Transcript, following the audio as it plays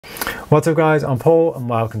What's up guys, I'm Paul and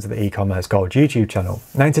welcome to the E-commerce Gold YouTube channel.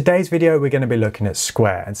 Now in today's video we're going to be looking at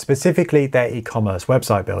Square and specifically their e-commerce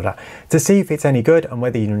website builder to see if it's any good and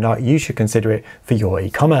whether or not you should consider it for your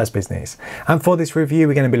e-commerce business. And for this review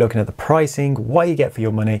we're going to be looking at the pricing, what you get for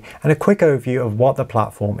your money and a quick overview of what the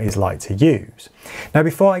platform is like to use. Now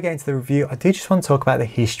before I get into the review I do just want to talk about the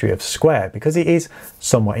history of Square because it is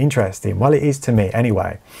somewhat interesting, well it is to me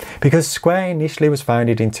anyway, because Square initially was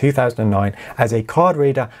founded in 2009 as a card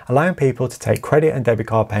reader allowing people to take credit and debit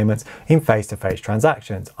card payments in face-to-face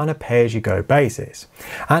transactions on a pay-as-you-go basis.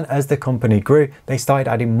 And as the company grew, they started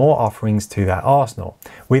adding more offerings to their arsenal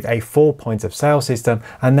with a full point of sale system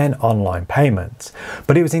and then online payments.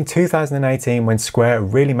 But it was in 2018 when Square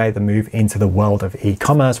really made the move into the world of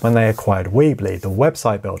e-commerce when they acquired Weebly, the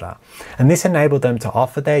website builder. And this enabled them to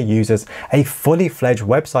offer their users a fully fledged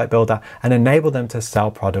website builder and enable them to sell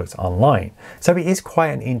products online. So it is quite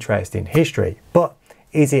an interesting history, but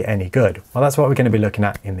is it any good? Well, that's what we're going to be looking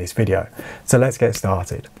at in this video. So let's get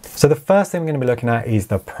started. So the first thing we're going to be looking at is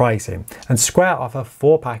the pricing, and Square offer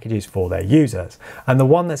 4 packages for their users. And the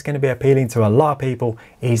one that's going to be appealing to a lot of people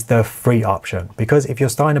is the free option, because if you're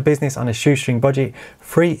starting a business on a shoestring budget,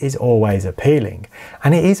 free is always appealing.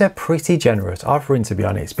 And it is a pretty generous offering, to be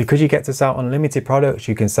honest, because you get to sell unlimited products.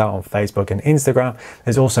 You can sell on Facebook and Instagram.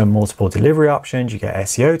 There's also multiple delivery options. You get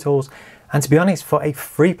SEO tools. And to be honest, for a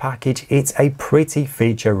free package, it's a pretty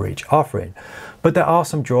feature-rich offering. But there are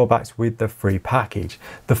some drawbacks with the free package.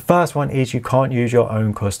 The first one is you can't use your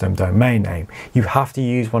own custom domain name. You have to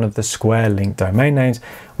use one of the Square linked domain names,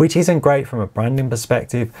 which isn't great from a branding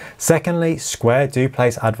perspective. Secondly, Square do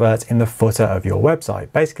place adverts in the footer of your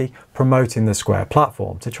website, basically promoting the Square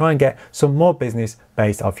platform to try and get some more business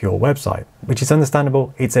based off your website, which is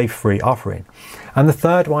understandable. It's a free offering. And the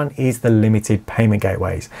third one is the limited payment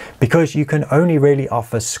gateways, because you can only really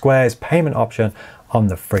offer Square's payment option on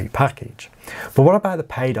the free package. But what about the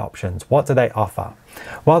paid options? What do they offer?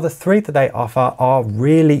 Well, the 3 that they offer are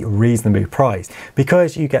really reasonably priced,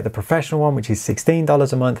 because you get the professional one, which is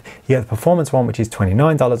 $16 a month, you get the performance one, which is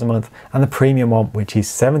 $29 a month, and the premium one, which is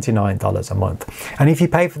 $79 a month. And if you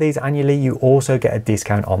pay for these annually, you also get a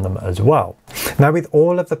discount on them as well. Now, with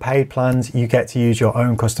all of the paid plans, you get to use your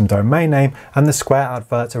own custom domain name, and the Square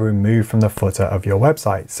adverts are removed from the footer of your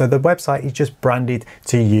website. So the website is just branded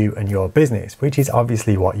to you and your business, which is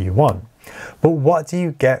obviously what you want. But what do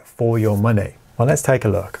you get for your money? Well, let's take a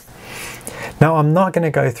look. Now, I'm not going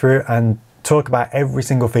to go through and talk about every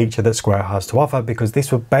single feature that Square has to offer, because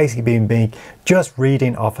this would basically be me just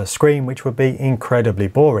reading off a screen, which would be incredibly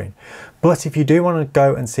boring. But if you do want to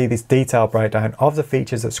go and see this detailed breakdown of the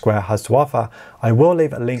features that Square has to offer, I will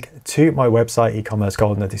leave a link to my website E-commerce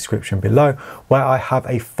Gold in the description below, where I have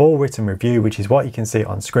a full written review, which is what you can see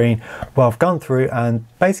on screen, where I've gone through and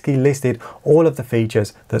basically listed all of the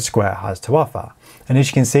features that Square has to offer. And as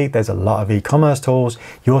you can see, there's a lot of e-commerce tools.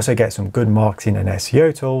 You also get some good marketing and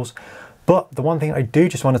SEO tools. But the one thing I do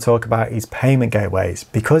just want to talk about is payment gateways,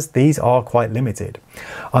 because these are quite limited.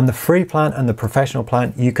 On the free plan and the professional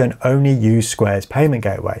plan, you can only use Square's payment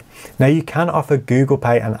gateway. Now, you can offer Google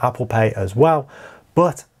Pay and Apple Pay as well,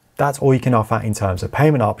 but that's all you can offer in terms of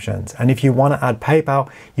payment options. And if you want to add PayPal,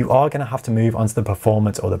 you are going to have to move onto the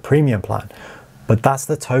performance or the premium plan. But that's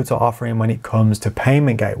the total offering when it comes to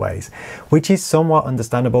payment gateways, which is somewhat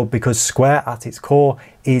understandable because Square at its core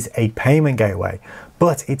is a payment gateway,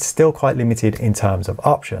 but it's still quite limited in terms of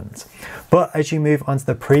options. But as you move onto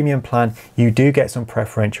the premium plan, you do get some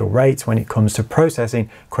preferential rates when it comes to processing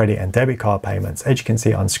credit and debit card payments. As you can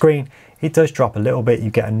see on screen, it does drop a little bit. You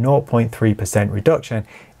get a 0.3% reduction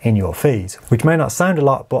in your fees, which may not sound a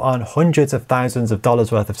lot, but on hundreds of thousands of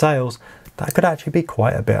dollars worth of sales, that could actually be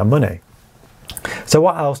quite a bit of money. So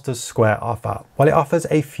what else does Square offer? Well, it offers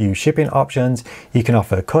a few shipping options. You can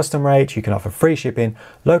offer custom rates, you can offer free shipping,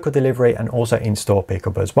 local delivery, and also in-store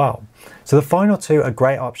pickup as well. So the final 2 are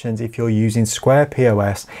great options if you're using Square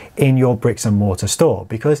POS in your bricks and mortar store,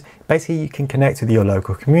 because basically you can connect with your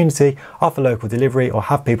local community, offer local delivery, or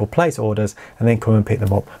have people place orders and then come and pick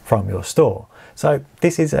them up from your store. So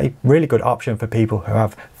this is a really good option for people who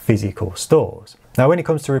have physical stores. Now, when it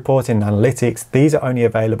comes to reporting and analytics, these are only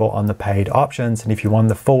available on the paid options. And if you want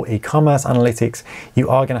the full e-commerce analytics, you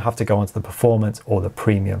are going to have to go onto the performance or the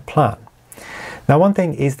premium plan. Now, one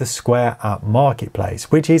thing is the Square App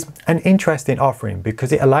Marketplace, which is an interesting offering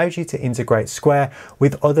because it allows you to integrate Square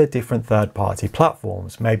with other different third-party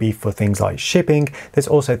platforms, maybe for things like shipping. There's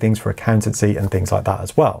also things for accountancy and things like that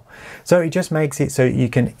as well. So it just makes it so you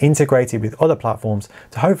can integrate it with other platforms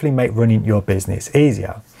to hopefully make running your business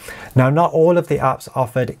easier. Now, not all of the apps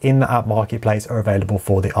offered in the app marketplace are available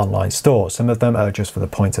for the online store. Some of them are just for the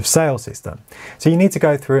point of sale system. So you need to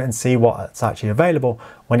go through and see what's actually available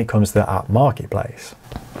when it comes to the app marketplace.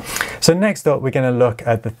 So next up, we're going to look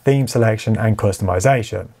at the theme selection and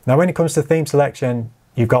customization. Now, when it comes to theme selection,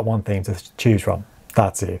 you've got one theme to choose from.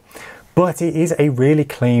 That's it. But it is a really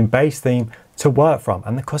clean base theme to work from,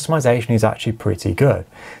 and the customization is actually pretty good.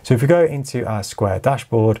 So if we go into our Square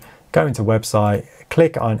dashboard, go into website,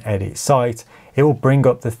 click on edit site, it will bring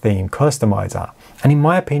up the theme customizer. And in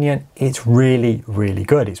my opinion, it's really, really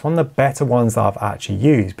good. It's one of the better ones that I've actually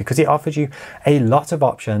used because it offers you a lot of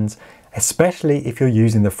options, especially if you're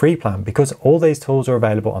using the free plan, because all these tools are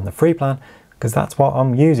available on the free plan, because that's what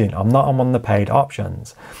I'm using. I'm on the paid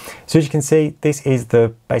options. So as you can see, this is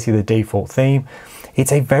basically the default theme.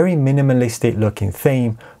 It's a very minimalistic looking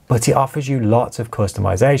theme, but it offers you lots of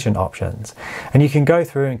customization options. And you can go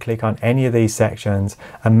through and click on any of these sections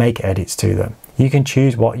and make edits to them. You can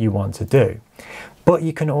choose what you want to do. But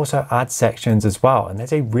you can also add sections as well. And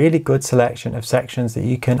there's a really good selection of sections that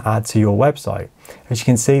you can add to your website. As you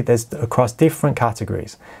can see, there's across different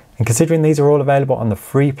categories. And considering these are all available on the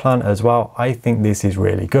free plan as well, I think this is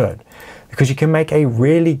really good because you can make a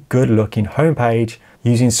really good looking homepage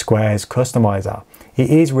using Square's customizer. It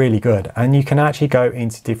is really good, and you can actually go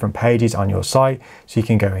into different pages on your site. So you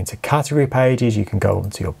can go into category pages, you can go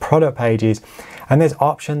into your product pages, and there's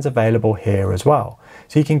options available here as well.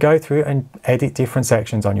 So you can go through and edit different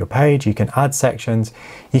sections on your page. You can add sections.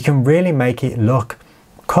 You can really make it look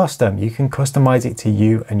custom. You can customize it to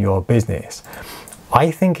you and your business. I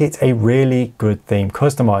think it's a really good theme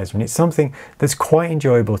customizer, and it's something that's quite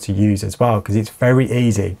enjoyable to use as well because it's very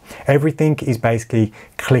easy. Everything is basically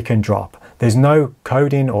click and drop. There's no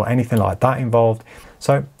coding or anything like that involved.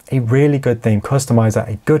 So a really good theme customizer,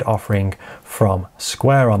 a good offering from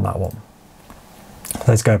Square on that one.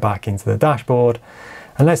 Let's go back into the dashboard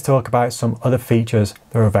and let's talk about some other features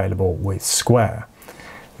that are available with Square.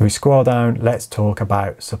 If we scroll down, let's talk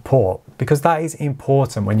about support, because that is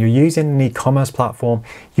important. When you're using an e-commerce platform,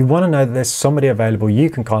 you want to know that there's somebody available you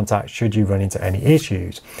can contact should you run into any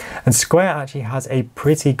issues. And Square actually has a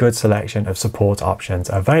pretty good selection of support options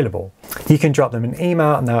available. You can drop them an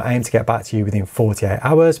email and they'll aim to get back to you within 48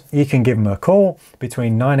 hours. You can give them a call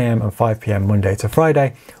between 9 AM and 5 PM Monday to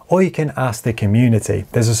Friday, or you can ask the community.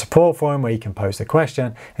 There's a support forum where you can post a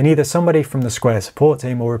question and either somebody from the Square support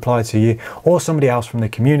team will reply to you, or somebody else from the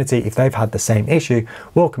community, if they've had the same issue,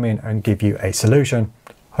 will come in and give you a solution,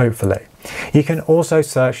 hopefully. You can also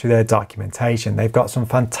search through their documentation. They've got some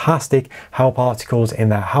fantastic help articles in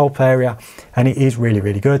their help area, and it is really,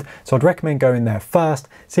 really good. So I'd recommend going there first,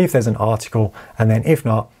 see if there's an article, and then if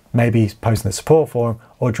not, maybe post in the support forum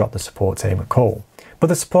or drop the support team a call. But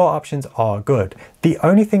the support options are good. The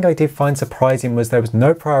only thing I did find surprising was there was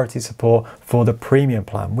no priority support for the premium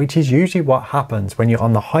plan, which is usually what happens when you're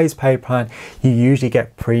on the highest paid plan. You usually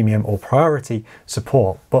get premium or priority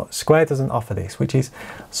support, but Square doesn't offer this, which is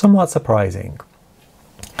somewhat surprising.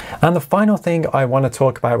 And the final thing I want to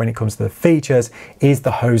talk about when it comes to the features is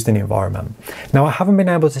the hosting environment. Now, I haven't been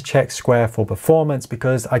able to check Square for performance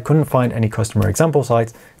because I couldn't find any customer example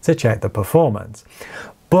sites to check the performance.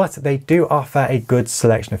 But they do offer a good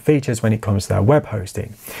selection of features when it comes to their web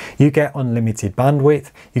hosting. You get unlimited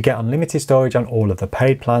bandwidth, you get unlimited storage on all of the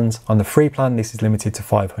paid plans. On the free plan, this is limited to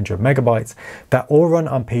 500 megabytes. They're all run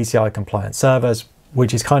on PCI compliant servers,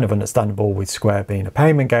 which is kind of understandable with Square being a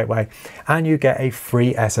payment gateway, and you get a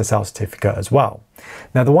free SSL certificate as well.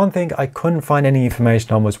 Now, the one thing I couldn't find any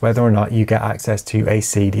information on was whether or not you get access to a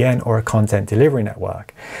CDN or a content delivery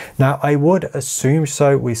network. Now, I would assume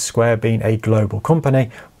so with Square being a global company,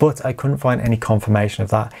 but I couldn't find any confirmation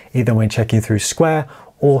of that either when checking through Square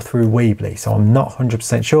or through Weebly. So I'm not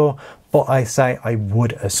 100% sure, but I say I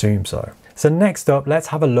would assume so. So next up, let's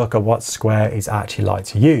have a look at what Square is actually like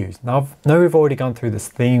to use. Now, I know we've already gone through this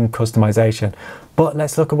theme customization, but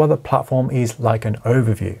let's look at what the platform is like, an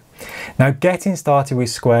overview. Now, getting started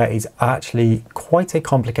with Square is actually quite a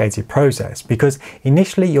complicated process because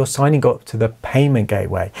initially you're signing up to the payment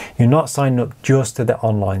gateway. You're not signing up just to the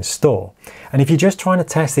online store. And if you're just trying to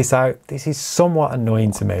test this out, this is somewhat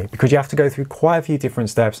annoying to me because you have to go through quite a few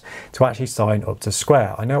different steps to actually sign up to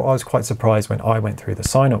Square. I know I was quite surprised when I went through the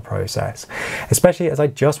sign up process, especially as I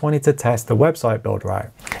just wanted to test the website builder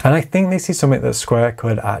out. And I think this is something that Square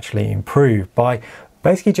could actually improve by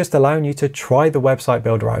basically just allowing you to try the website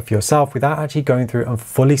builder out for yourself without actually going through and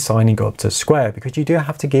fully signing up to Square, because you do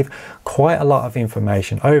have to give quite a lot of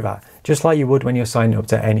information over. Just like you would when you're signing up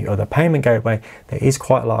to any other payment gateway, there is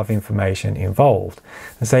quite a lot of information involved.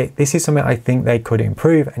 And so this is something I think they could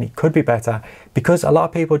improve, and it could be better, because a lot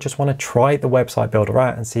of people just want to try the website builder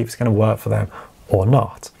out and see if it's going to work for them or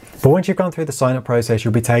not. But once you've gone through the sign up process,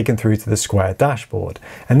 you'll be taken through to the Square dashboard.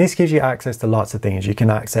 And this gives you access to lots of things. You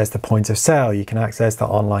can access the point of sale, you can access the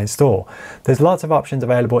online store. There's lots of options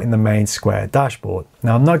available in the main Square dashboard.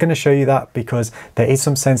 Now, I'm not going to show you that because there is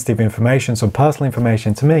some sensitive information, some personal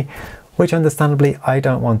information to me, which understandably I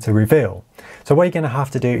don't want to reveal. So what you're going to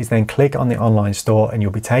have to do is then click on the online store and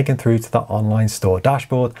you'll be taken through to the online store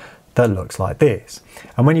dashboard that looks like this.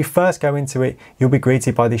 And when you first go into it, you'll be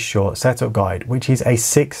greeted by this short setup guide, which is a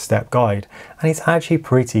 6-step guide. And it's actually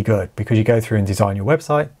pretty good because you go through and design your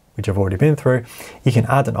website, which I've already been through. You can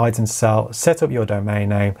add an item to sell, set up your domain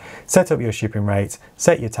name, set up your shipping rates,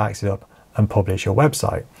 set your taxes up, and publish your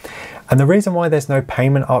website. And the reason why there's no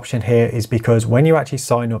payment option here is because when you actually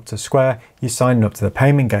sign up to Square, you sign up to the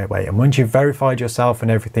payment gateway. And once you've verified yourself and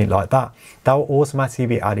everything like that, that will automatically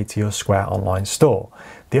be added to your Square online store.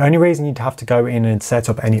 The only reason you'd have to go in and set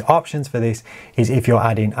up any options for this is if you're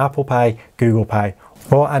adding Apple Pay, Google Pay,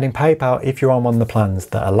 or adding PayPal if you're on one of the plans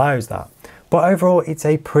that allows that. But overall, it's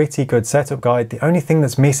a pretty good setup guide. The only thing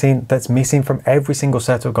that's missing from every single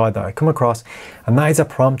setup guide that I come across, and that is a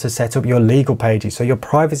prompt to set up your legal pages, so your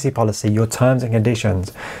privacy policy, your terms and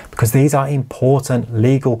conditions, because these are important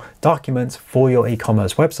legal documents for your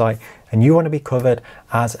e-commerce website, and you want to be covered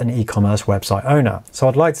as an e-commerce website owner. So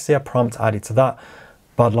I'd like to see a prompt added to that,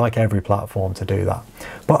 but I'd like every platform to do that.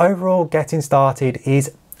 But overall, getting started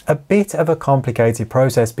is a bit of a complicated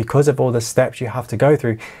process because of all the steps you have to go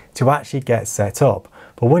through to actually get set up.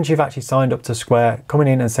 But once you've actually signed up to Square, coming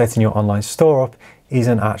in and setting your online store up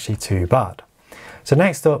isn't actually too bad. So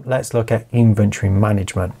next up, let's look at inventory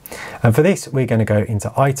management. And for this, we're going to go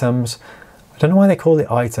into items. I don't know why they call it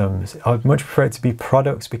items. I'd much prefer it to be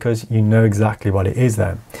products because you know exactly what it is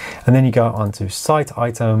then. And then you go on to site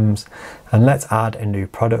items, and let's add a new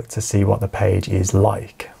product to see what the page is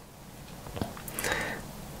like.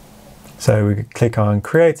 So we click on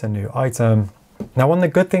create a new item. Now, one of the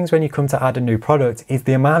good things when you come to add a new product is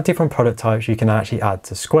the amount of different product types you can actually add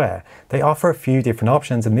to Square. They offer a few different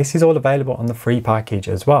options, and this is all available on the free package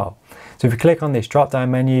as well. So if you click on this drop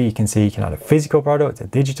down menu, you can see you can add a physical product, a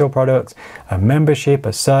digital product, a membership,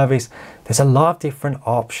 a service. There's a lot of different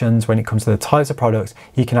options when it comes to the types of products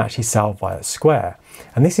you can actually sell via Square.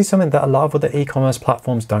 And this is something that a lot of other e-commerce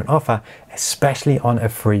platforms don't offer, especially on a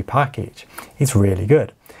free package. It's really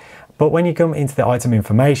good. But when you come into the item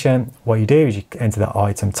information, what you do is you enter the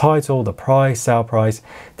item title, the price, sale price,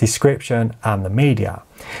 description, and the media.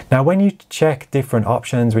 Now, when you check different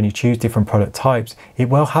options, when you choose different product types, it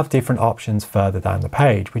will have different options further down the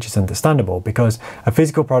page, which is understandable because a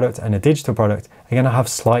physical product and a digital product are going to have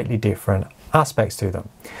slightly different aspects to them.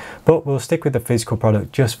 But we'll stick with the physical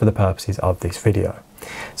product just for the purposes of this video.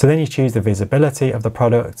 So then you choose the visibility of the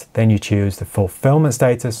product, then you choose the fulfillment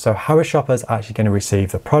status. So how are shoppers actually going to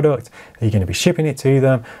receive the product? Are you going to be shipping it to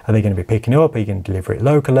them? Are they going to be picking it up? Are you going to deliver it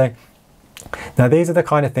locally? Now, these are the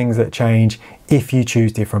kind of things that change if you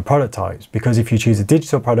choose different product types, because if you choose a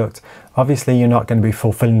digital product, obviously you're not going to be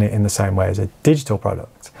fulfilling it in the same way as a digital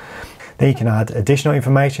product. Then you can add additional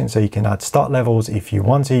information, so you can add stock levels if you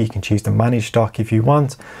want to, you can choose to manage stock if you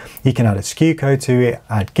want, you can add a SKU code to it,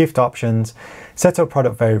 add gift options, set up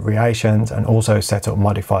product variations, and also set up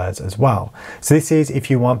modifiers as well. So this is if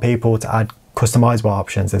you want people to add customizable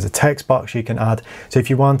options. There's a text box you can add. So if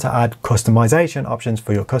you want to add customization options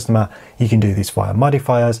for your customer, you can do this via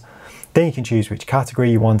modifiers. Then you can choose which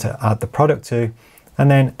category you want to add the product to,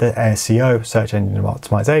 and then the SEO, search engine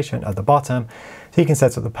optimization, at the bottom. So you can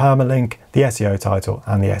set up the permalink, the SEO title,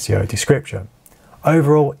 and the SEO description.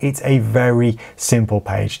 Overall, it's a very simple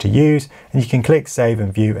page to use, and you can click save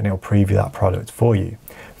and view and it'll preview that product for you.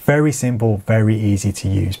 Very simple, very easy to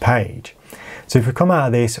use page. So if we come out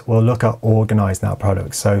of this, we'll look at organize now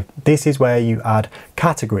products. So this is where you add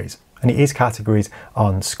categories, and it is categories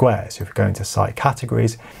on Square. So if we go into site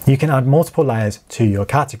categories, you can add multiple layers to your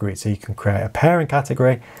category. So you can create a parent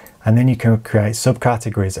category, and then you can create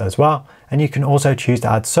subcategories as well. And you can also choose to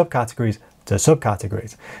add subcategories to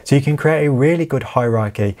subcategories. So you can create a really good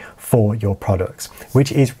hierarchy for your products,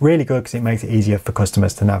 which is really good because it makes it easier for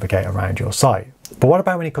customers to navigate around your site. But what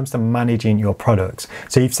about when it comes to managing your products?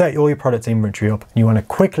 So you've set all your product inventory up and you want to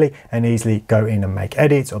quickly and easily go in and make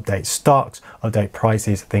edits, update stocks, update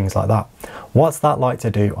prices, things like that. What's that like to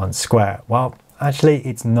do on Square? Well, actually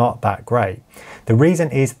it's not that great. The reason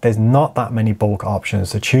is there's not that many bulk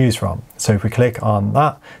options to choose from. So if we click on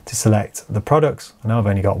that to select the products, I know I've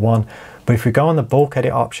only got one, but if we go on the bulk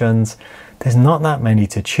edit options, there's not that many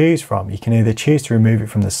to choose from. You can either choose to remove it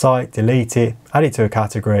from the site, delete it, add it to a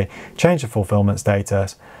category, change the fulfillment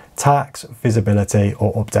status, tax, visibility,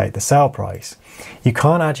 or update the sale price. You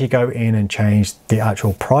can't actually go in and change the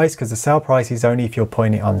actual price because the sale price is only if you're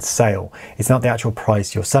putting it on sale. It's not the actual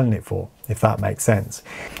price you're selling it for, if that makes sense.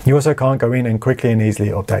 You also can't go in and quickly and easily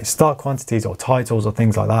update stock quantities or titles or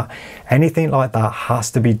things like that. Anything like that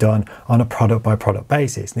has to be done on a product by product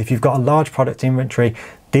basis. And if you've got a large product inventory,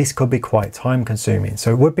 this could be quite time consuming.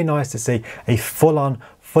 So it would be nice to see a full-on,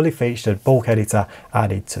 fully featured bulk editor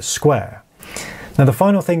added to Square. Now, the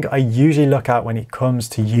final thing I usually look at when it comes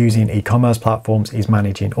to using e-commerce platforms is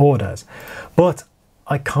managing orders, but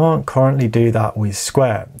I can't currently do that with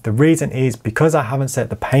Square. The reason is because I haven't set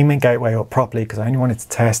the payment gateway up properly, because I only wanted to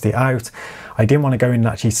test it out. I didn't want to go in and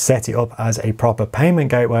actually set it up as a proper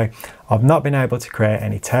payment gateway. I've not been able to create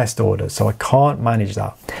any test orders, so I can't manage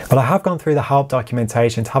that. But I have gone through the help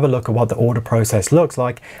documentation to have a look at what the order process looks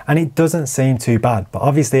like, and it doesn't seem too bad. But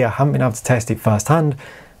obviously I haven't been able to test it firsthand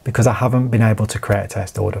because I haven't been able to create a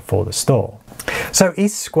test order for the store. So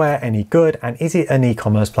is Square any good, and is it an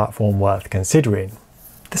e-commerce platform worth considering?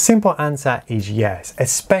 The simple answer is yes,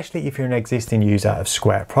 especially if you're an existing user of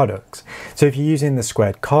Square products. So if you're using the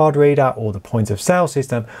Square card reader or the point of sale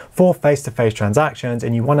system for face-to-face transactions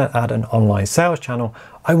and you want to add an online sales channel,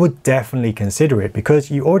 I would definitely consider it because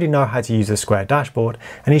you already know how to use the Square dashboard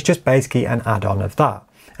and it's just basically an add-on of that.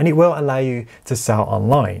 And it will allow you to sell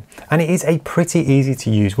online. And it is a pretty easy to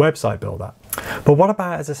use website builder. But what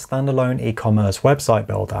about as a standalone e-commerce website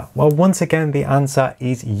builder? Well, once again, the answer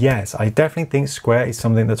is yes. I definitely think Square is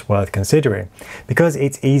something that's worth considering because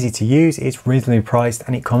it's easy to use, it's reasonably priced,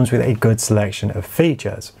 and it comes with a good selection of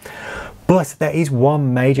features. But there is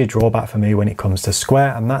one major drawback for me when it comes to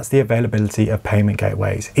Square, and that's the availability of payment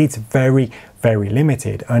gateways. It's very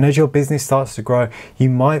limited, and as your business starts to grow, you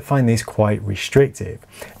might find this quite restrictive.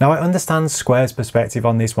 Now, I understand Square's perspective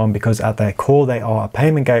on this one because at their core, they are a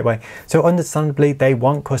payment gateway, so understandably, they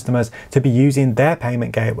want customers to be using their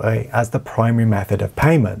payment gateway as the primary method of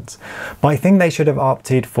payment. But I think they should have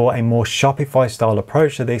opted for a more Shopify style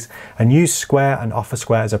approach to this and use Square and offer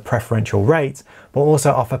Square as a preferential rate, but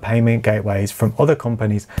also offer payment gateways from other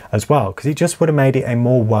companies as well, because it just would have made it a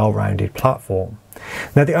more well-rounded platform.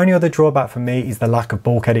 Now, the only other drawback for me is the lack of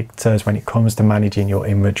bulk editors when it comes to managing your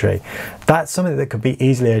inventory. That's something that could be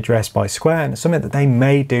easily addressed by Square and something that they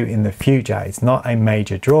may do in the future. It's not a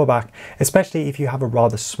major drawback, especially if you have a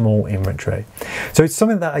rather small inventory. So it's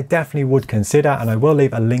something that I definitely would consider, and I will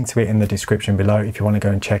leave a link to it in the description below if you want to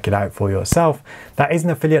go and check it out for yourself. That is an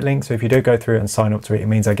affiliate link, so if you do go through and sign up to it, it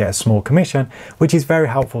means I get a small commission, which is very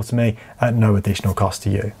helpful to me at no additional cost to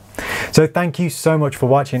you. So thank you so much for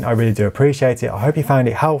watching. I really do appreciate it. I hope you found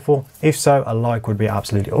it helpful. If so, a like would be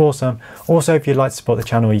absolutely awesome. Also, if you'd like to support the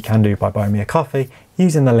channel, you can do by buying me a coffee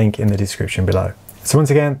using the link in the description below. So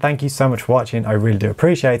once again, thank you so much for watching. I really do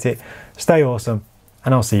appreciate it. Stay awesome,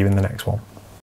 and I'll see you in the next one.